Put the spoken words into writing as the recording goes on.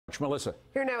Melissa.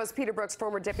 Here now is Peter Brookes,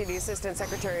 former Deputy Assistant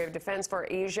Secretary of Defense for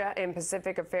Asia and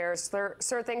Pacific Affairs.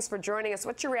 Sir, thanks for joining us.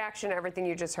 What's your reaction to everything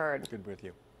you just heard? Good with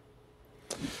you.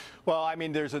 Well, I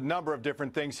mean, there's a number of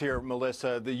different things here,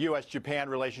 Melissa. The U.S. Japan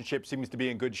relationship seems to be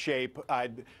in good shape.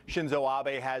 Shinzo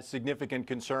Abe has significant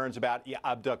concerns about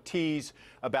abductees,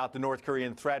 about the North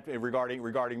Korean threat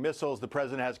regarding missiles. The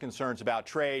president has concerns about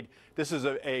trade. This is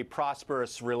a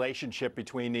prosperous relationship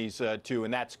between these two,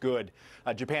 and that's good.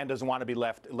 Japan doesn't want to be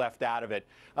left out of it.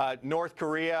 North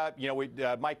Korea, you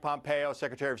know, Mike Pompeo,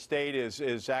 Secretary of State,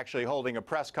 is actually holding a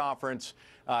press conference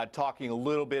talking a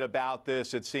little bit about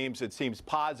this. It seems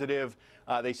positive.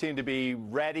 They seem to be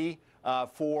ready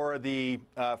for the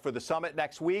summit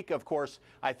next week. Of course,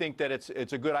 I think that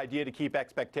it's a good idea to keep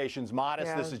expectations modest.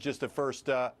 Yeah. This is just a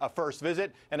first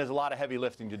visit, and there's a lot of heavy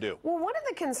lifting to do. Well, one of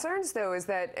the concerns, though, is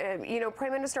that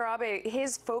Prime Minister Abe,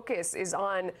 his focus is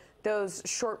on those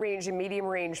short-range and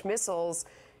medium-range missiles.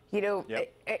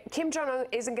 Yep. Kim Jong-un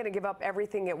isn't going to give up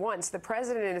everything at once. The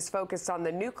president is focused on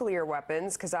the nuclear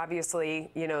weapons because obviously,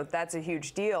 that's a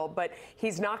huge deal. But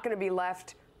he's not going to be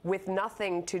left with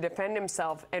nothing to defend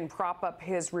himself and prop up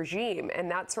his regime.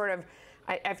 And that sort of,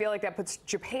 I feel like that puts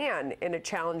Japan in a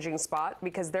challenging spot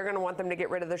because they're going to want them to get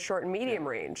rid of the short and medium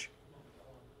range.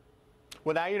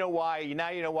 Well, now you know why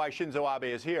Shinzo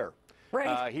Abe is here.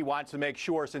 Right. He wants to make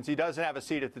sure, since he doesn't have a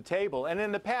seat at the table, and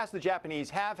in the past the Japanese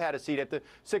have had a seat at the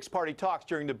six-party talks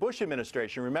during the Bush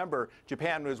administration. Remember,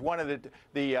 Japan was one of the parties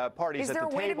at the table. Is there a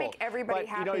way to make everybody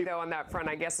happy, though, on that front?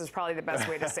 I guess is probably the best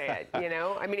way to say it.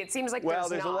 I mean, it seems like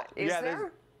there's not. Is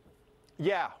there?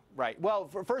 Yeah, right. Well,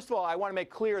 first of all, I want to make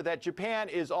clear that Japan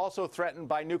is also threatened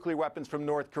by nuclear weapons from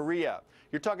North Korea.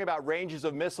 You're talking about ranges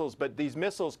of missiles, but these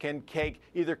missiles can take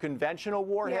either conventional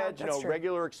warheads,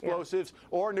 regular explosives,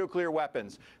 or nuclear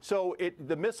weapons. So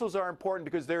the missiles are important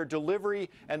because they're delivery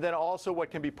and then also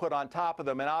what can be put on top of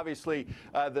them. And obviously,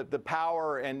 the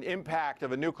power and impact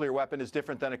of a nuclear weapon is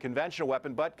different than a conventional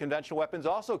weapon, but conventional weapons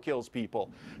also kills people.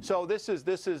 So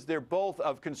they're both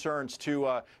of concerns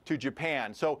to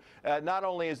Japan. So not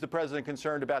only is the president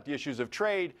concerned about the issues of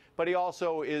trade, but he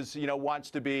also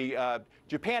wants to be.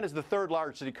 Japan is the third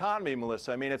largest economy,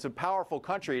 Melissa. I mean, it's a powerful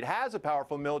country. It has a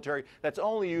powerful military that's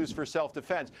only used for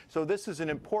self-defense. So this is an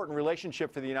important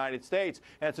relationship for the United States,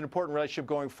 and it's an important relationship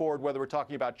going forward, whether we're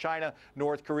talking about China,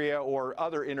 North Korea, or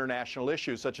other international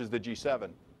issues such as the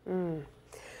G7.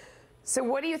 So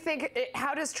what do you think?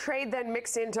 How does trade then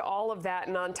mix into all of that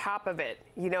and on top of it?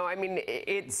 I mean,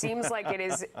 it seems like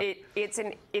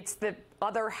it's the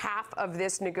other half of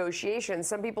this negotiation.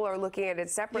 Some people are looking at it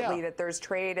separately, that there's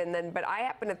trade, but I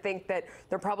happen to think that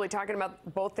they're probably talking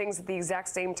about both things at the exact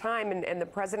same time, and the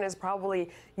president is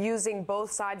probably using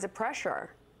both sides of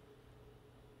pressure.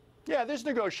 Yeah, there's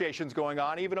negotiations going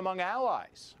on even among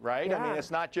allies, right? Yeah. I mean,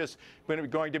 it's not just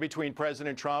going to between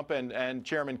President Trump and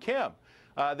Chairman Kim.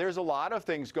 There's a lot of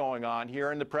things going on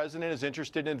here, and the president is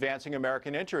interested in advancing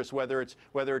American interests, whether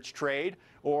it's trade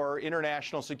or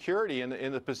international security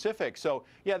in the Pacific. So,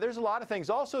 yeah, there's a lot of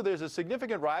things. Also, there's a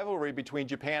significant rivalry between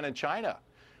Japan and China.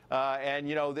 And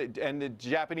the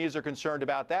Japanese are concerned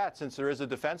about that, since there is a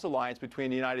defense alliance between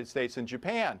the United States and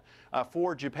Japan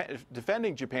for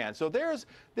defending Japan. So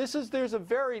these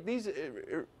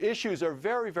issues are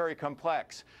very, very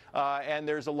complex, and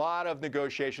there's a lot of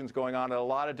negotiations going on at a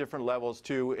lot of different levels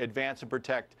to advance and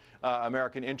protect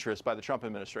American interests by the Trump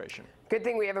administration. Good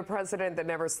thing we have a president that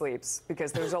never sleeps,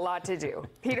 because there's a lot to do.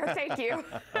 Peter, thank you.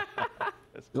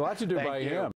 There's a lot to do by him.